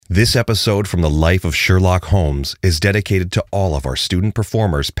This episode from the life of Sherlock Holmes is dedicated to all of our student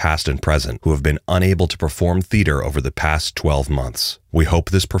performers, past and present, who have been unable to perform theater over the past 12 months. We hope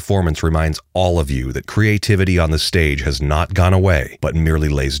this performance reminds all of you that creativity on the stage has not gone away, but merely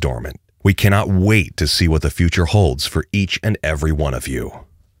lays dormant. We cannot wait to see what the future holds for each and every one of you.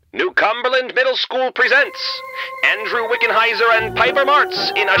 New Cumberland Middle School presents Andrew Wickenheiser and Piper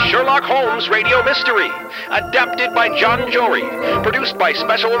Martz in a Sherlock Holmes radio mystery, adapted by John Jory, produced by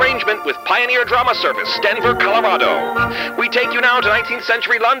special arrangement with Pioneer Drama Service, Denver, Colorado. We take you now to 19th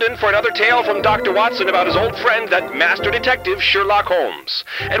century London for another tale from Dr. Watson about his old friend, that master detective, Sherlock Holmes.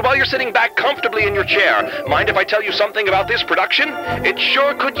 And while you're sitting back comfortably in your chair, mind if I tell you something about this production? It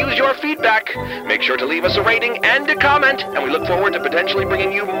sure could use your feedback. Make sure to leave us a rating and a comment, and we look forward to potentially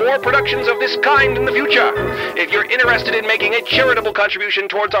bringing you more productions of this kind in the future. If you're interested in making a charitable contribution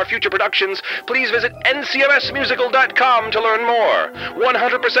towards our future productions, please visit ncmsmusical.com to learn more.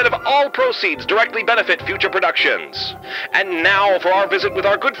 100% of all proceeds directly benefit future productions. And now for our visit with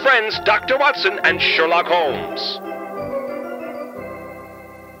our good friends, Dr. Watson and Sherlock Holmes.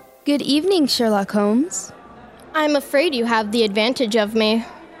 Good evening, Sherlock Holmes. I'm afraid you have the advantage of me.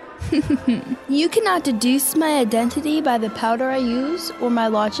 You cannot deduce my identity by the powder I use, or my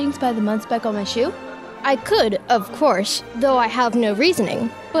lodgings by the mud speck on my shoe? I could, of course, though I have no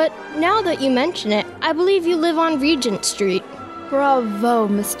reasoning. But now that you mention it, I believe you live on Regent Street. Bravo,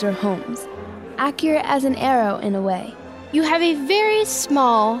 Mr. Holmes. Accurate as an arrow, in a way. You have a very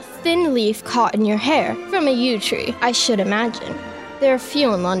small, thin leaf caught in your hair, from a yew tree, I should imagine. There are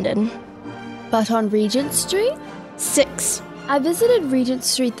few in London. But on Regent Street? 6. I visited Regent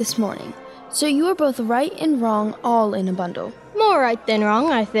Street this morning, so you are both right and wrong all in a bundle. More right than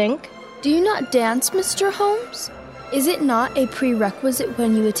wrong, I think. Do you not dance, Mr. Holmes? Is it not a prerequisite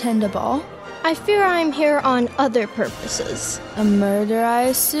when you attend a ball? I fear I am here on other purposes. A murder, I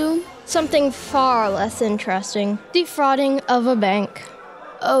assume? Something far less interesting. Defrauding of a bank.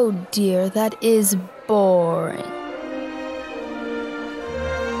 Oh dear, that is boring.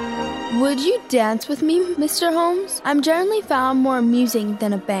 Would you dance with me, Mr. Holmes? I'm generally found more amusing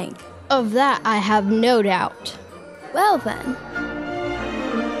than a bank. Of that I have no doubt. Well then.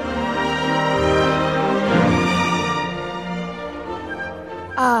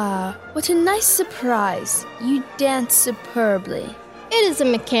 Ah, what a nice surprise. You dance superbly. It is a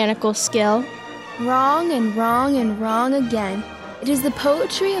mechanical skill. Wrong and wrong and wrong again. It is the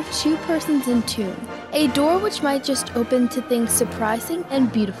poetry of two persons in tune. A door which might just open to things surprising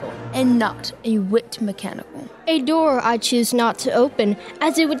and beautiful, and not a whit mechanical. A door I choose not to open,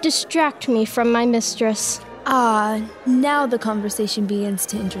 as it would distract me from my mistress. Ah, now the conversation begins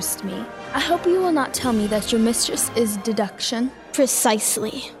to interest me. I hope you will not tell me that your mistress is deduction.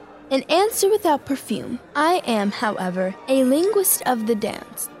 Precisely. An answer without perfume. I am, however, a linguist of the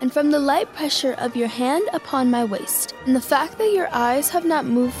dance, and from the light pressure of your hand upon my waist, and the fact that your eyes have not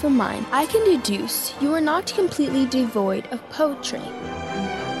moved from mine, I can deduce you are not completely devoid of poetry.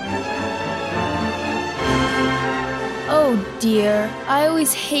 Oh dear, I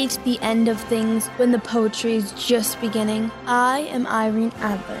always hate the end of things when the poetry is just beginning. I am Irene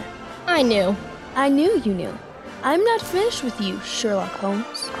Adler. I knew. I knew you knew. I'm not finished with you, Sherlock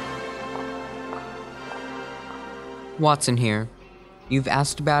Holmes. Watson here. You've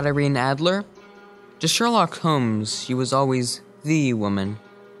asked about Irene Adler? To Sherlock Holmes, she was always the woman.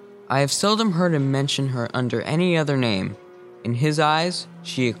 I have seldom heard him mention her under any other name. In his eyes,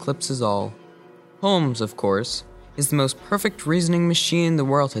 she eclipses all. Holmes, of course, is the most perfect reasoning machine the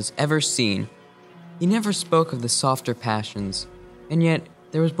world has ever seen. He never spoke of the softer passions, and yet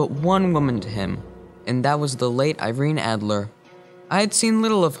there was but one woman to him, and that was the late Irene Adler. I had seen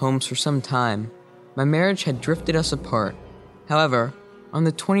little of Holmes for some time. My marriage had drifted us apart. However, on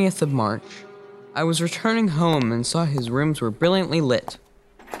the 20th of March, I was returning home and saw his rooms were brilliantly lit.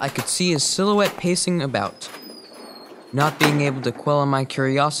 I could see his silhouette pacing about. Not being able to quell my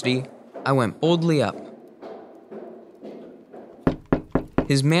curiosity, I went boldly up.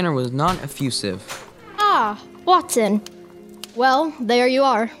 His manner was not effusive. Ah, Watson. Well, there you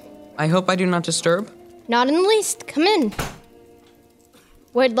are. I hope I do not disturb? Not in the least. Come in.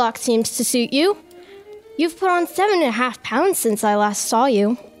 Wedlock seems to suit you. You've put on 7.5 pounds since I last saw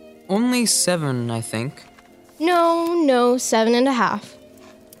you. Only 7, I think. No, 7.5.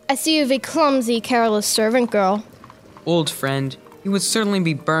 I see you have a clumsy, careless servant girl. Old friend, you would certainly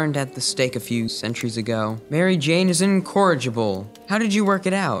be burned at the stake a few centuries ago. Mary Jane is incorrigible. How did you work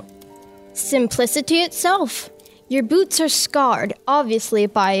it out? Simplicity itself. Your boots are scarred, obviously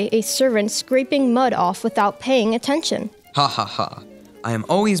by a servant scraping mud off without paying attention. Ha ha ha. I am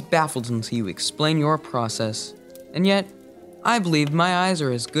always baffled until you explain your process. And yet, I believe my eyes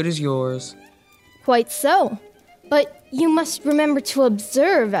are as good as yours. Quite so. But you must remember to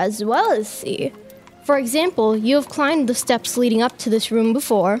observe as well as see. For example, you have climbed the steps leading up to this room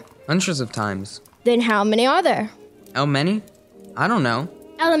before. Hundreds of times. Then how many are there? How many? I don't know.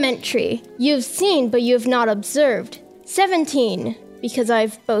 Elementary. You have seen, but you have not observed. 17, because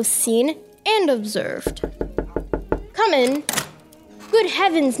I've both seen and observed. Come in. Good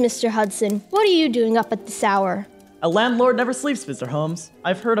heavens, Mr. Hudson. What are you doing up at this hour? A landlord never sleeps, Mr. Holmes.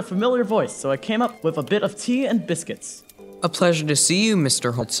 I've heard a familiar voice, so I came up with a bit of tea and biscuits. A pleasure to see you,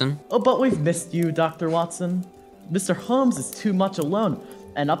 Mr. Hudson. Oh, but we've missed you, Dr. Watson. Mr. Holmes is too much alone,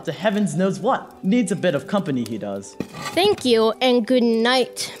 and up to heavens knows what. Needs a bit of company, he does. Thank you, and good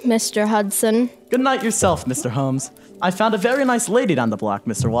night, Mr. Hudson. Good night yourself, Mr. Holmes. I found a very nice lady down the block,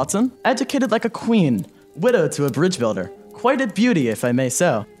 Mr. Watson. Educated like a queen. Widowed to a bridge builder. Quite a beauty, if I may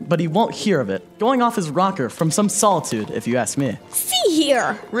so. But he won't hear of it. Going off his rocker from some solitude, if you ask me. See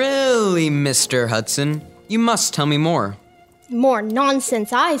here! Really, Mr. Hudson? You must tell me more. More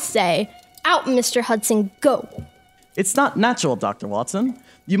nonsense, I say. Out, Mr. Hudson, go. It's not natural, Dr. Watson.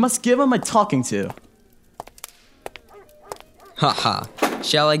 You must give him a talking to. Haha.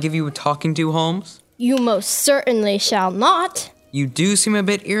 Shall I give you a talking to, Holmes? You most certainly shall not. You do seem a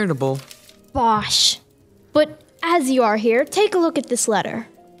bit irritable. Bosh. But as you are here, take a look at this letter.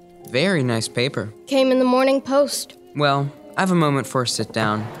 Very nice paper. Came in the Morning Post. Well, I have a moment for a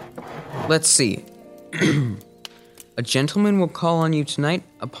sit-down. Let's see. A gentleman will call on you tonight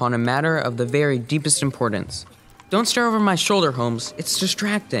upon a matter of the very deepest importance. Don't stare over my shoulder, Holmes. It's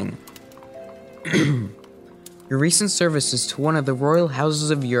distracting. Your recent services to one of the royal houses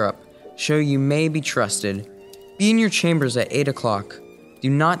of Europe show you may be trusted. Be in your chambers at 8 o'clock. Do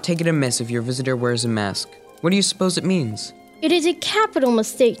not take it amiss if your visitor wears a mask. What do you suppose it means? It is a capital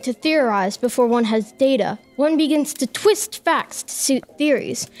mistake to theorize before one has data. One begins to twist facts to suit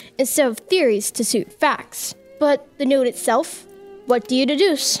theories, instead of theories to suit facts. But the note itself, what do you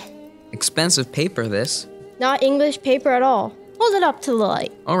deduce? Expensive paper, this. Not English paper at all. Hold it up to the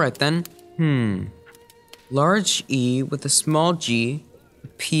light. All right, then. Large E with a small g, a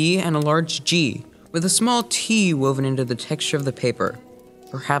P and a large G, with a small T woven into the texture of the paper.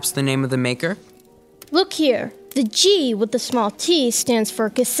 Perhaps the name of the maker? Look here. The G with the small t stands for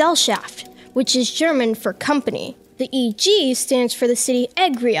Gesellschaft, which is German for company. The EG stands for the city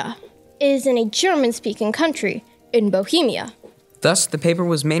Egria. It is in a German-speaking country, in Bohemia. Thus, the paper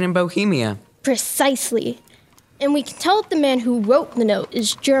was made in Bohemia. Precisely. And we can tell that the man who wrote the note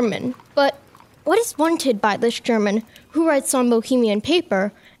is German. But what is wanted by this German who writes on Bohemian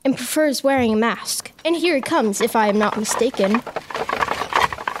paper and prefers wearing a mask? And here he comes, if I am not mistaken.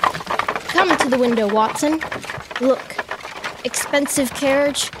 Come to the window, Watson. Look. Expensive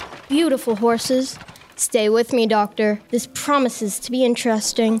carriage, beautiful horses. Stay with me, Doctor. This promises to be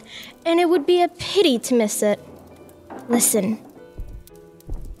interesting, and it would be a pity to miss it. Listen.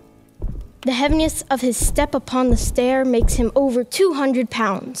 The heaviness of his step upon the stair makes him over 200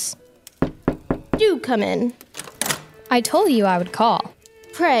 pounds. Do come in. I told you I would call.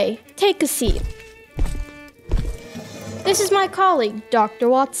 Pray, take a seat. This is my colleague, Dr.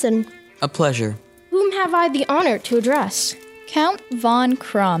 Watson. A pleasure. Whom have I the honor to address? Count von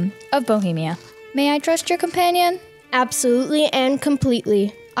Krumm of Bohemia. May I trust your companion? Absolutely and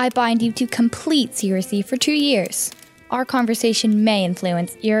completely. I bind you to complete secrecy for 2 years. Our conversation may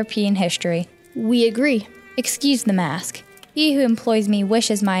influence European history. We agree. Excuse the mask. He who employs me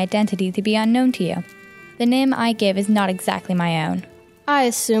wishes my identity to be unknown to you. The name I give is not exactly my own. I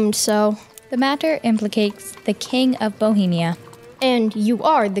assumed so. The matter implicates the King of Bohemia. And you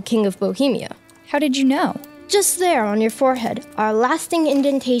are the King of Bohemia. How did you know? Just there on your forehead are lasting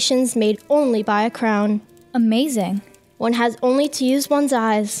indentations made only by a crown. Amazing. One has only to use one's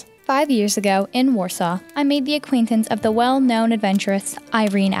eyes. 5 years ago, in Warsaw, I made the acquaintance of the well-known adventuress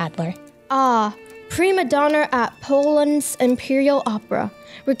Irene Adler. Ah, prima donna at Poland's Imperial Opera,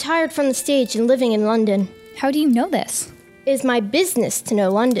 retired from the stage and living in London. How do you know this? It is my business to know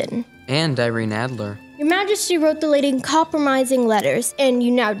London. And Irene Adler. Your Majesty wrote the lady compromising letters, and you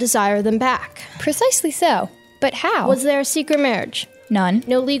now desire them back. Precisely so. But how? Was there a secret marriage? None.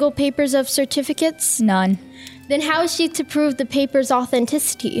 No legal papers of certificates? None. Then how is she to prove the paper's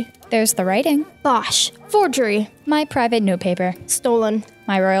authenticity? There's the writing. Bosh. Forgery. My private notepaper. Stolen.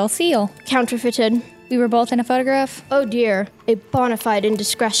 My royal seal. Counterfeited. We were both in a photograph. Oh dear, a bona fide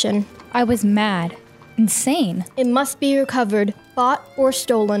indiscretion. I was mad. Insane. It must be recovered, bought or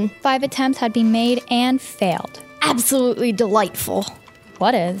stolen. 5 attempts had been made and failed. Absolutely delightful.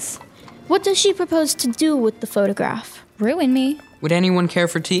 What is? What does she propose to do with the photograph? Ruin me. Would anyone care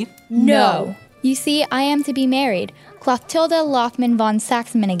for tea? No. You see, I am to be married, Clothilda Lothman von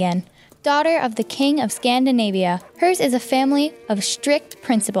Saxmanigan, daughter of the King of Scandinavia. Hers is a family of strict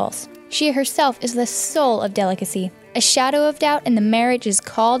principles. She herself is the soul of delicacy. A shadow of doubt and the marriage is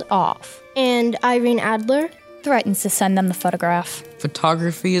called off. And Irene Adler? Threatens to send them the photograph.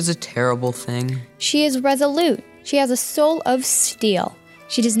 Photography is a terrible thing. She is resolute. She has a soul of steel.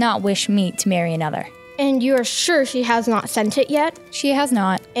 She does not wish me to marry another. And you are sure she has not sent it yet? She has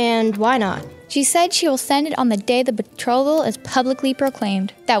not. And why not? She said she will send it on the day the betrothal is publicly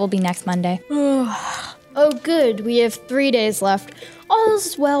proclaimed. That will be next Monday. Oh, good. We have 3 days left. All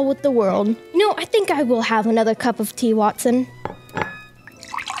is well with the world. I think I will have another cup of tea, Watson.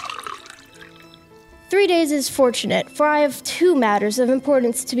 3 days is fortunate, for I have 2 matters of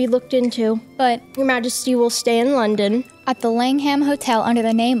importance to be looked into. But Your Majesty will stay in London. at the Langham Hotel under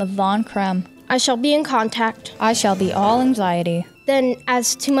the name of Von Krumm. I shall be in contact. I shall be all anxiety. Then,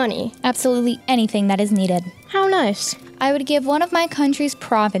 as to money, Absolutely anything that is needed. how nice. I would give one of my country's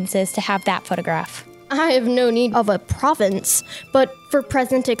provinces to have that photograph. I have no need of a province, but for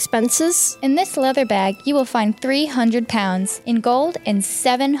present expenses? In this leather bag, you will find 300 pounds in gold and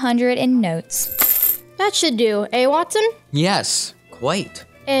 700 in notes. That should do, eh, Watson? Yes, quite.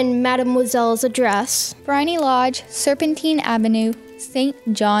 And Mademoiselle's address? Briney Lodge, Serpentine Avenue, St.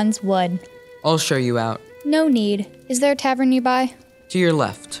 John's Wood. I'll show you out. No need. Is there a tavern nearby? To your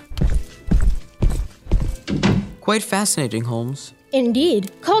left. Quite fascinating, Holmes.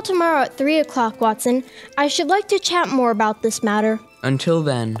 Indeed. Call tomorrow at 3 o'clock, Watson. I should like to chat more about this matter. Until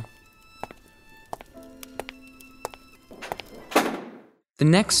then. The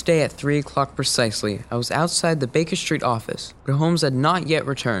next day at 3 o'clock precisely, I was outside the Baker Street office, but Holmes had not yet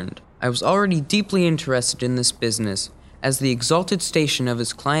returned. I was already deeply interested in this business, as the exalted station of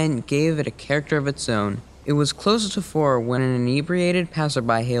his client gave it a character of its own. It was close to 4 when an inebriated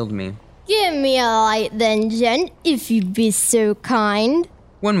passerby hailed me. Give me a light then, gent, if you'd be so kind.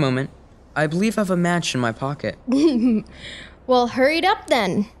 One moment. I believe I have a match in my pocket. Well, hurried up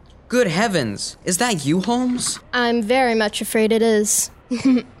then. Good heavens! Is that you, Holmes? I'm very much afraid it is.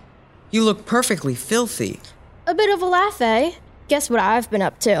 You look perfectly filthy. A bit of a laugh, eh? Guess what I've been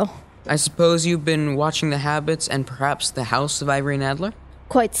up to. I suppose you've been watching the habits and perhaps the house of Irene Adler?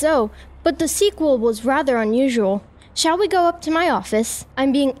 Quite so, but the sequel was rather unusual. Shall we go up to my office?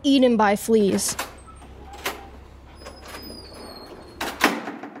 I'm being eaten by fleas.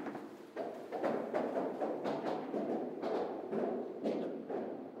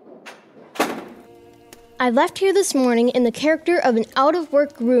 I left here this morning in the character of an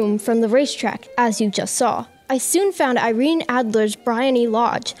out-of-work groom from the racetrack, as you just saw. I soon found Irene Adler's Briney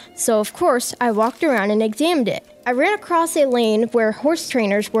Lodge, so of course I walked around and examined it. I ran across a lane where horse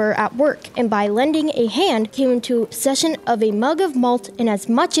trainers were at work, and by lending a hand came into possession of a mug of malt and as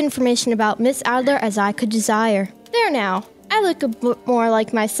much information about Miss Adler as I could desire. There now, I look a bit more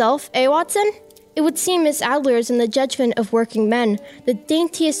like myself, eh, Watson? It would seem Miss Adler is in the judgment of working men, the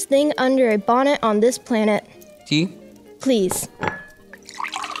daintiest thing under a bonnet on this planet. Tea? Please.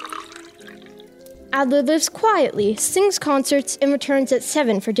 Adler lives quietly, sings concerts, and returns at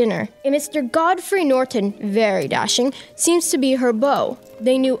 7 for dinner. And Mr. Godfrey Norton, very dashing, seems to be her beau.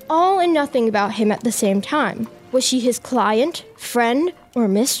 They knew all and nothing about him at the same time. Was she his client, friend, or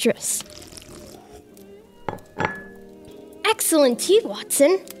mistress? Excellent tea,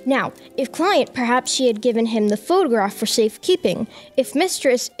 Watson. Now, if client, perhaps she had given him the photograph for safekeeping. If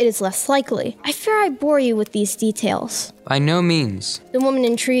mistress, it is less likely. I fear I bore you with these details. By no means. The woman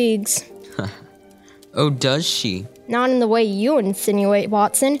intrigues. Oh, does she? Not in the way you insinuate,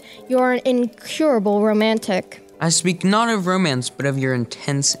 Watson. You're an incurable romantic. I speak not of romance, but of your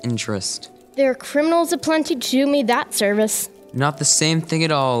intense interest. There are criminals aplenty to do me that service. Not the same thing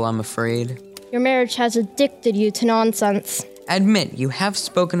at all, I'm afraid. Your marriage has addicted you to nonsense. Admit, you have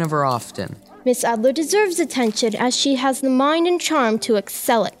spoken of her often. Miss Adler deserves attention, as she has the mind and charm to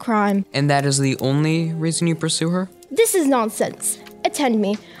excel at crime. And that is the only reason you pursue her? This is nonsense. Attend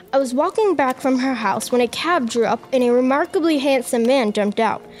me. I was walking back from her house when a cab drew up and a remarkably handsome man jumped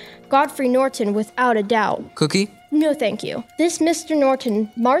out. Godfrey Norton, without a doubt. Cookie? No, thank you. This Mr.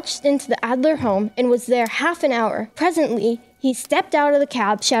 Norton marched into the Adler home and was there half an hour. Presently, he stepped out of the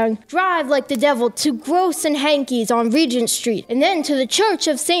cab, shouting, "Drive like the devil to Gross and Hankey's on Regent Street, and then to the Church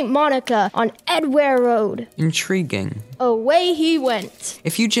of St. Monica on Edgware Road." Intriguing. Away he went.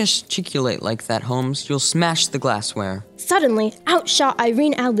 If you gesticulate like that, Holmes, you'll smash the glassware. Suddenly, out shot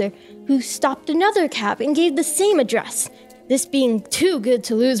Irene Adler, who stopped another cab and gave the same address. This being too good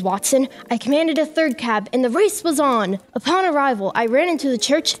to lose, Watson, I commanded a third cab, and the race was on. Upon arrival, I ran into the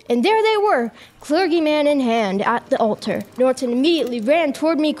church, and there they were, clergyman in hand, at the altar. Norton immediately ran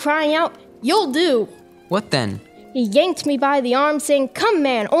toward me, crying out, You'll do. What then? He yanked me by the arm saying, "Come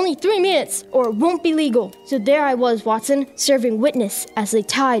man, only 3 minutes or it won't be legal." So there I was, Watson, serving witness as they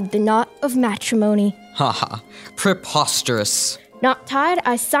tied the knot of matrimony. Haha, preposterous. Not tied,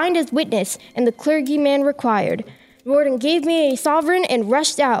 I signed as witness and the clergyman required. Warden gave me a sovereign and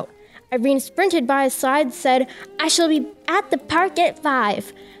rushed out. Irene sprinted by his side, said, "I shall be at the park at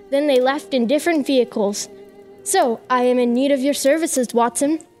 5. Then they left in different vehicles. So, I am in need of your services,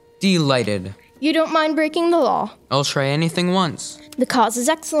 Watson. Delighted. You don't mind breaking the law. I'll try anything once. The cause is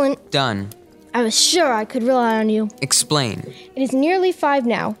excellent. Done. I was sure I could rely on you. Explain. It is nearly 5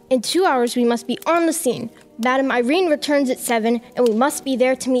 now. In 2 hours we must be on the scene. Madam Irene returns at 7, and we must be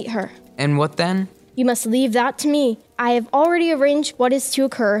there to meet her. And what then? You must leave that to me. I have already arranged what is to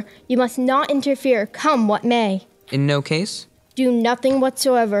occur. You must not interfere, come what may. In no case? Do nothing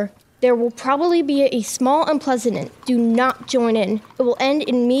whatsoever. There will probably be a small unpleasantness. Do not join in. It will end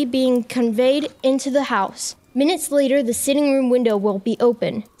in me being conveyed into the house. Minutes later, the sitting room window will be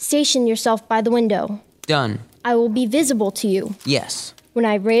open. Station yourself by the window. Done. I will be visible to you. Yes. When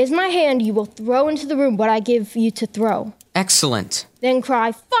I raise my hand, you will throw into the room what I give you to throw. Excellent. Then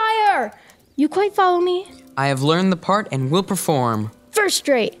cry, "Fire!" You quite follow me? I have learned the part and will perform. First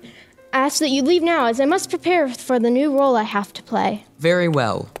rate. I ask that you leave now, as I must prepare for the new role I have to play. Very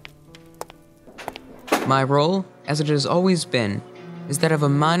well. My role, as it has always been, is that of a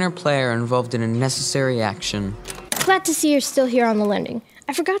minor player involved in a necessary action. Glad to see you're still here on the landing.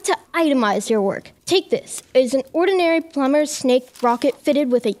 I forgot to itemize your work. Take this. It is an ordinary plumber's snake rocket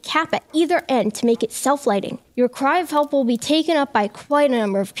fitted with a cap at either end to make it self-lighting. Your cry of help will be taken up by quite a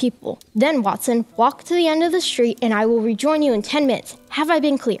number of people. Then, Watson, walk to the end of the street and I will rejoin you in 10 minutes. Have I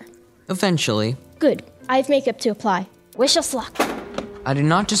been clear? Eventually. Good. I have makeup to apply. Wish us luck. I do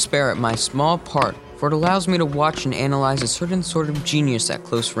not despair at my small part, for it allows me to watch and analyze a certain sort of genius at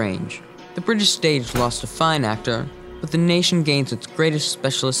close range. The British stage lost a fine actor, but the nation gains its greatest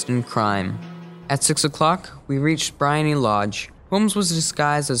specialist in crime. At 6 o'clock, we reached Bryony Lodge. Holmes was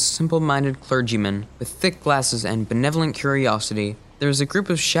disguised as a simple-minded clergyman, with thick glasses and benevolent curiosity. There was a group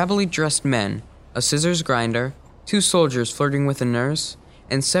of shabbily dressed men, a scissors grinder, 2 soldiers flirting with a nurse,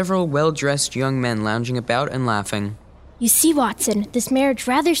 and several well-dressed young men lounging about and laughing. You see, Watson, this marriage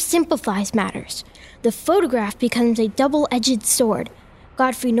rather simplifies matters. The photograph becomes a double-edged sword.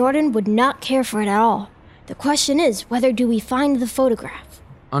 Godfrey Norton would not care for it at all. The question is, whether do we find the photograph?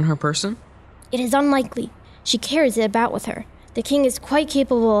 On her person? It is unlikely. She carries it about with her. The king is quite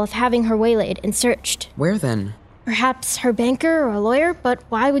capable of having her waylaid and searched. Where then? Perhaps her banker or lawyer, but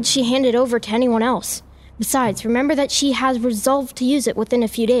why would she hand it over to anyone else? Besides, remember that she has resolved to use it within a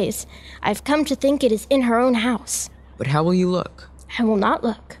few days. I've come to think it is in her own house. But how will you look? I will not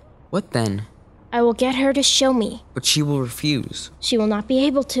look. What then? I will get her to show me. But she will refuse. She will not be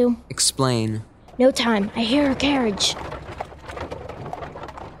able to. Explain. No time. I hear her carriage.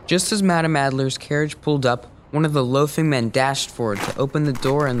 Just as Madame Adler's carriage pulled up, one of the loafing men dashed forward to open the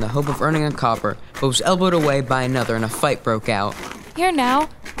door in the hope of earning a copper, but was elbowed away by another and a fight broke out. Here now,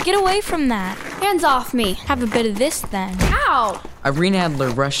 get away from that. Hands off me. Have a bit of this then. Ow! Irene Adler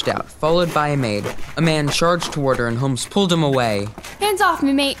rushed out, followed by a maid. A man charged toward her and Holmes pulled him away. Hands off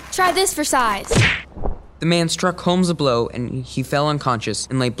me, mate. Try this for size. The man struck Holmes a blow and he fell unconscious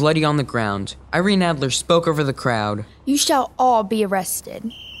and lay bloody on the ground. Irene Adler spoke over the crowd. You shall all be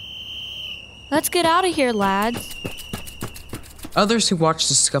arrested. Let's get out of here, lads. Others who watched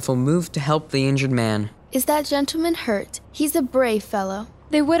the scuffle moved to help the injured man. Is that gentleman hurt? He's a brave fellow.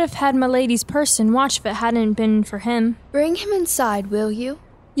 They would have had my lady's purse and watch if it hadn't been for him. Bring him inside, will you?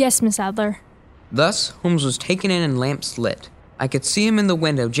 Yes, Miss Adler. Thus, Holmes was taken in and lamps lit. I could see him in the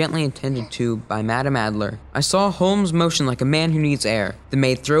window gently attended to by Madame Adler. I saw Holmes motion like a man who needs air. The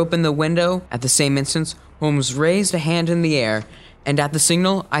maid threw open the window. At the same instant, Holmes raised a hand in the air, and at the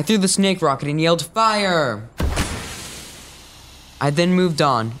signal, I threw the snake rocket and yelled, "Fire!" I then moved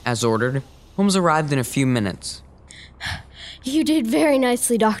on, as ordered. Holmes arrived in a few minutes. You did very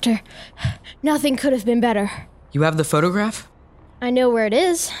nicely, Doctor. Nothing could have been better. You have the photograph? I know where it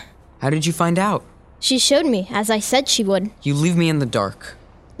is. How did you find out? She showed me, as I said she would. You leave me in the dark.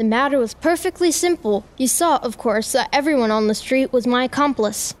 The matter was perfectly simple. You saw, of course, that everyone on the street was my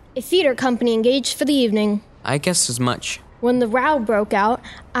accomplice. A theater company engaged for the evening. I guessed as much. When the row broke out,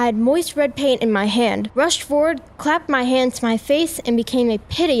 I had moist red paint in my hand, rushed forward, clapped my hand to my face, and became a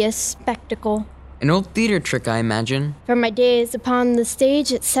piteous spectacle. An old theater trick, I imagine. From my days upon the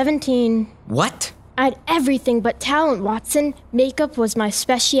stage at 17. What? I had everything but talent, Watson. Makeup was my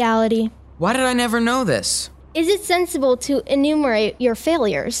speciality. Why did I never know this? Is it sensible to enumerate your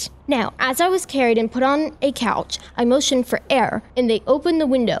failures? Now, as I was carried and put on a couch, I motioned for air, and they opened the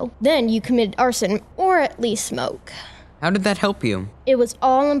window. Then you committed arson, or at least smoke. How did that help you? It was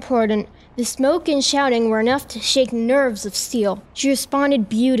all important. The smoke and shouting were enough to shake nerves of steel. She responded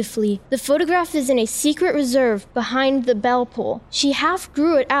beautifully. The photograph is in a secret reserve behind the bell pull. She half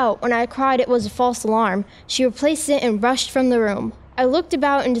grew it out when I cried it was a false alarm. She replaced it and rushed from the room. I looked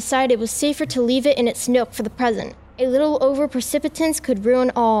about and decided it was safer to leave it in its nook for the present. A little over-precipitance could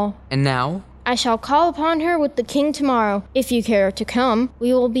ruin all. And now? I shall call upon her with the king tomorrow. If you care to come,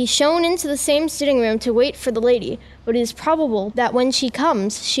 we will be shown into the same sitting room to wait for the lady, but it is probable that when she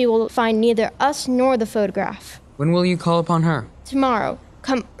comes, she will find neither us nor the photograph. When will you call upon her? Tomorrow.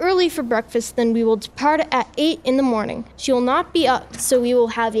 Come early for breakfast, then we will depart at 8 in the morning. She will not be up, so we will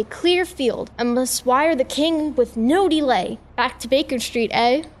have a clear field, and must wire the king with no delay. Back to Baker Street,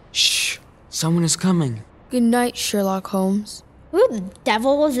 eh? Shh! Someone is coming. Good night, Sherlock Holmes. Who the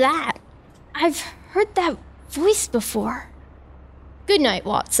devil was that? I've heard that voice before. Good night,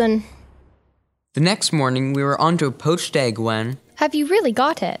 Watson. The next morning, we were onto a poached egg when... Have you really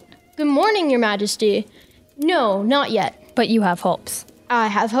got it? Good morning, Your Majesty. No, not yet. But you have hopes. I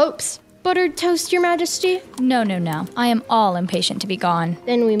have hopes. Buttered toast, Your Majesty? No. I am all impatient to be gone.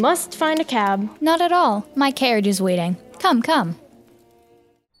 Then we must find a cab. Not at all. My carriage is waiting. Come.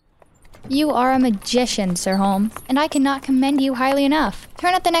 You are a magician, Sir Holmes, and I cannot commend you highly enough.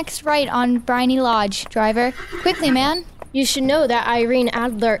 Turn at the next right on Briny Lodge, driver. Quickly, man. You should know that Irene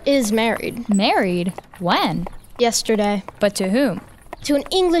Adler is married. Married? When? Yesterday. But to whom? To an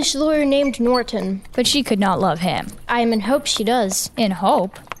English lawyer named Norton. But she could not love him. I am in hope she does. In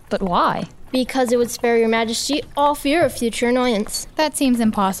hope? But why? Because it would spare Your Majesty all fear of future annoyance. That seems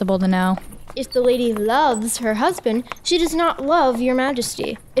impossible to know. If the lady loves her husband, she does not love Your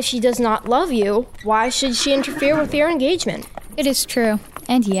Majesty. If she does not love you, why should she interfere with your engagement? It is true,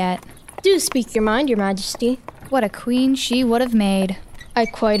 and yet... Do speak your mind, Your Majesty. What a queen she would have made. I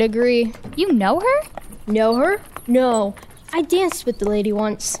quite agree. You know her? Know her? No. I danced with the lady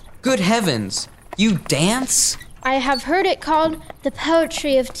once. Good heavens! You dance? I have heard it called the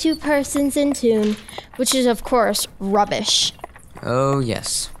poetry of two persons in tune, which is, of course, rubbish. Oh,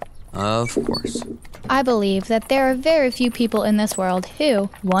 yes. Of course. I believe that there are very few people in this world who,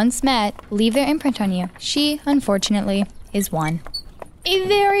 once met, leave their imprint on you. She, unfortunately, is one. A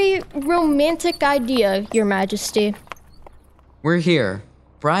very romantic idea, Your Majesty. We're here.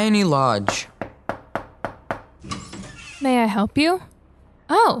 Bryony Lodge. May I help you?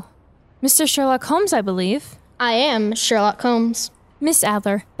 Oh, Mr. Sherlock Holmes, I believe. I am Sherlock Holmes. Miss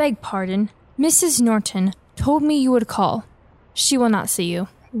Adler, beg pardon. Mrs. Norton told me you would call. She will not see you.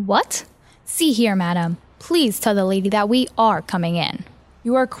 What? See here, madam. Please tell the lady that we are coming in.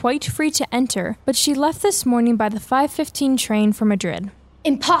 You are quite free to enter, but she left this morning by the 5:15 train for Madrid.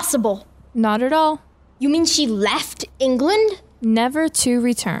 Impossible. Not at all. You mean she left England? Never to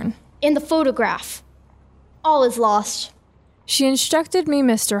return. In the photograph. All is lost. She instructed me,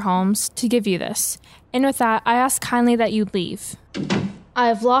 Mr. Holmes, to give you this, and with that, I ask kindly that you leave. I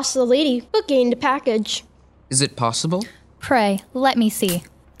have lost the lady, but gained a package. Is it possible? Pray, let me see.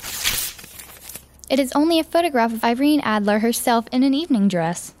 It is only a photograph of Irene Adler herself in an evening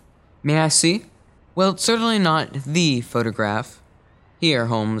dress. May I see? Well, it's certainly not the photograph. Here,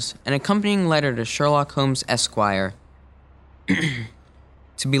 Holmes, an accompanying letter to Sherlock Holmes, Esquire.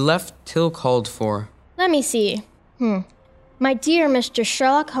 To be left till called for. Let me see. My dear Mr.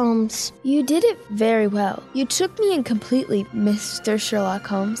 Sherlock Holmes. You did it very well. You took me in completely, Mr. Sherlock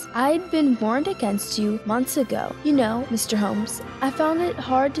Holmes. I'd been warned against you months ago. You know, Mr. Holmes, I found it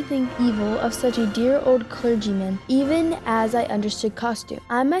hard to think evil of such a dear old clergyman, even as I understood costume.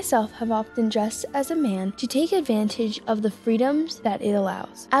 I myself have often dressed as a man to take advantage of the freedoms that it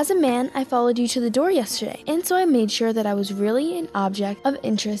allows. As a man, I followed you to the door yesterday, and so I made sure that I was really an object of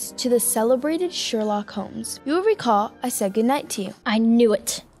interest to the celebrated Sherlock Holmes. You will recall I said good night to you. I knew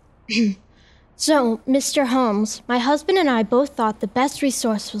it. So, Mr. Holmes, my husband and I both thought the best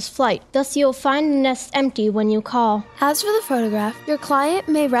resource was flight. Thus you'll find the nest empty when you call. As for the photograph, your client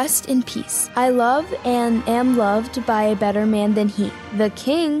may rest in peace. I love and am loved by a better man than he, the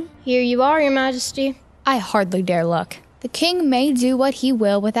king. Here you are, Your Majesty. I hardly dare look. The king may do what he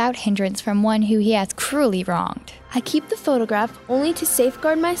will without hindrance from one who he has cruelly wronged. I keep the photograph only to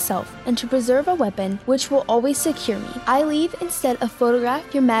safeguard myself and to preserve a weapon which will always secure me. I leave instead a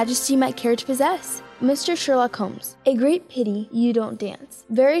photograph your majesty might care to possess. Mr. Sherlock Holmes, a great pity you don't dance.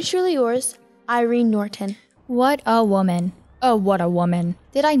 Very truly yours, Irene Norton. What a woman. Oh, what a woman.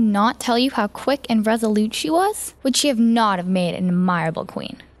 Did I not tell you how quick and resolute she was? Would she have not have made an admirable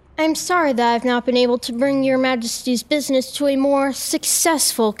queen? I'm sorry that I've not been able to bring Your Majesty's business to a more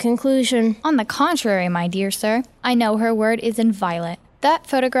successful conclusion. On the contrary, my dear sir, I know her word is inviolate. That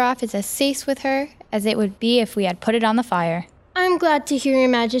photograph is as safe with her as it would be if we had put it on the fire. I'm glad to hear Your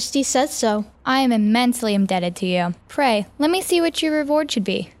Majesty said so. I am immensely indebted to you. Pray, let me see what your reward should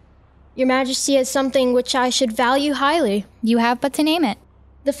be. Your Majesty has something which I should value highly. You have but to name it.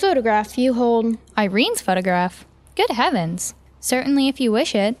 The photograph you hold. Irene's photograph? Good heavens. Certainly if you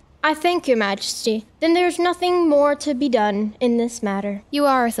wish it. I thank Your Majesty. Then there's nothing more to be done in this matter. You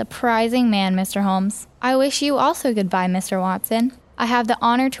are a surprising man, Mr. Holmes. I wish you also goodbye, Mr. Watson. I have the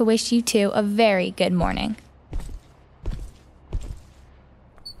honor to wish you two a very good morning.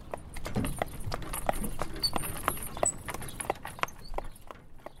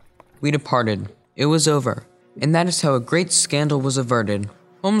 We departed. It was over. And that is how a great scandal was averted.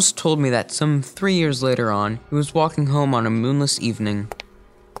 Holmes told me that some 3 years later on, he was walking home on a moonless evening.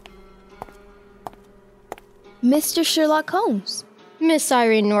 Mr. Sherlock Holmes. Miss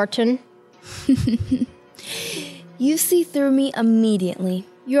Irene Norton. You see through me immediately.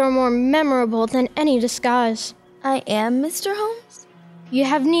 You are more memorable than any disguise. I am, Mr. Holmes? You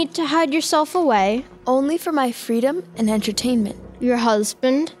have need to hide yourself away. Only for my freedom and entertainment. Your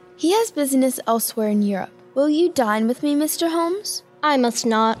husband? He has business elsewhere in Europe. Will you dine with me, Mr. Holmes? I must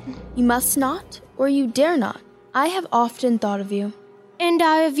not. You must not, or you dare not. I have often thought of you. And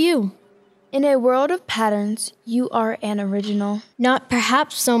I of you. In a world of patterns, you are an original. Not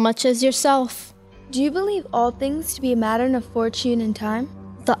perhaps so much as yourself. Do you believe all things to be a matter of fortune and time?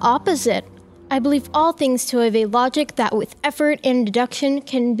 The opposite. I believe all things to have a logic that with effort and deduction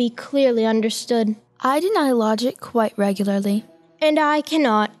can be clearly understood. I deny logic quite regularly. And I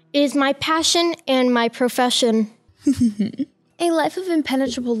cannot. It is my passion and my profession. A life of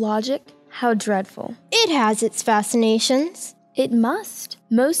impenetrable logic? How dreadful. It has its fascinations. It must.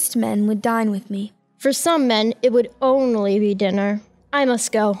 Most men would dine with me. For some men, it would only be dinner. I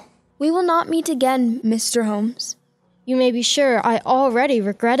must go. We will not meet again, Mr. Holmes. You may be sure I already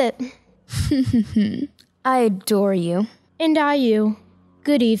regret it. I adore you. And I you.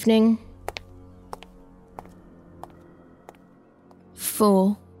 Good evening.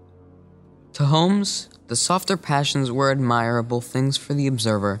 Fool. To Holmes, the softer passions were admirable things for the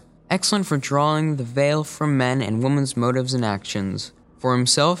observer, excellent for drawing the veil from men and women's motives and actions. For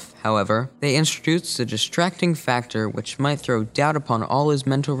himself, however, they introduced a distracting factor which might throw doubt upon all his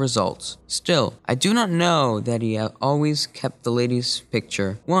mental results. Still, I do not know that he always kept the lady's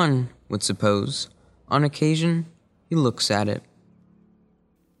picture. One would suppose. On occasion, he looks at it.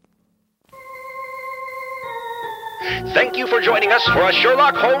 Thank you for joining us for a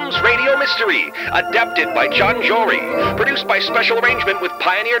Sherlock Holmes radio mystery, adapted by John Jory, produced by special arrangement with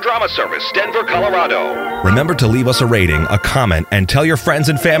Pioneer Drama Service, Denver, Colorado. Remember to leave us a rating, a comment, and tell your friends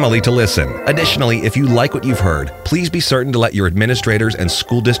and family to listen. Additionally, if you like what you've heard, please be certain to let your administrators and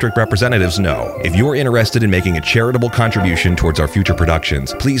school district representatives know. If you're interested in making a charitable contribution towards our future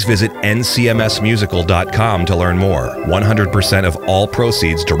productions, please visit ncmsmusical.com to learn more. 100% of all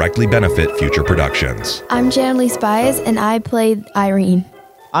proceeds directly benefit future productions. I'm Janelise Baez, and I played Irene.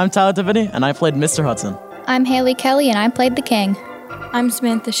 I'm Tyler Divinity, and I played Mr. Hudson. I'm Hailey Kelly, and I played the King. I'm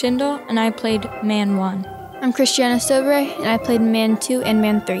Samanthe Schindel, and I played Man 1. I'm Krystiana Sobre, and I played Man 2 and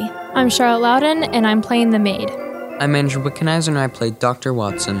Man 3. I'm Charlotte Loudon, and I'm playing the Maid. I'm Andrew Wickenheiser, and I played Dr.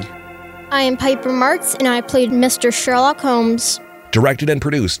 Watson. I am Piper Martz, and I played Mr. Sherlock Holmes. Directed and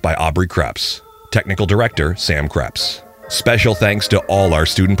produced by Aubrey Krebs. Technical Director, Sam Krebs. Special thanks to all our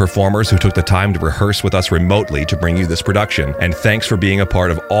student performers who took the time to rehearse with us remotely to bring you this production, and thanks for being a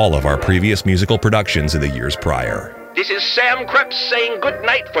part of all of our previous musical productions in the years prior. This is Sam Krebs saying good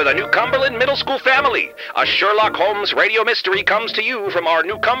night for the New Cumberland Middle School family. A Sherlock Holmes radio mystery comes to you from our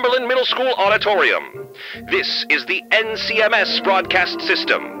New Cumberland Middle School auditorium. This is the NCMS Broadcast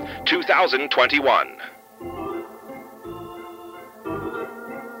System, 2021.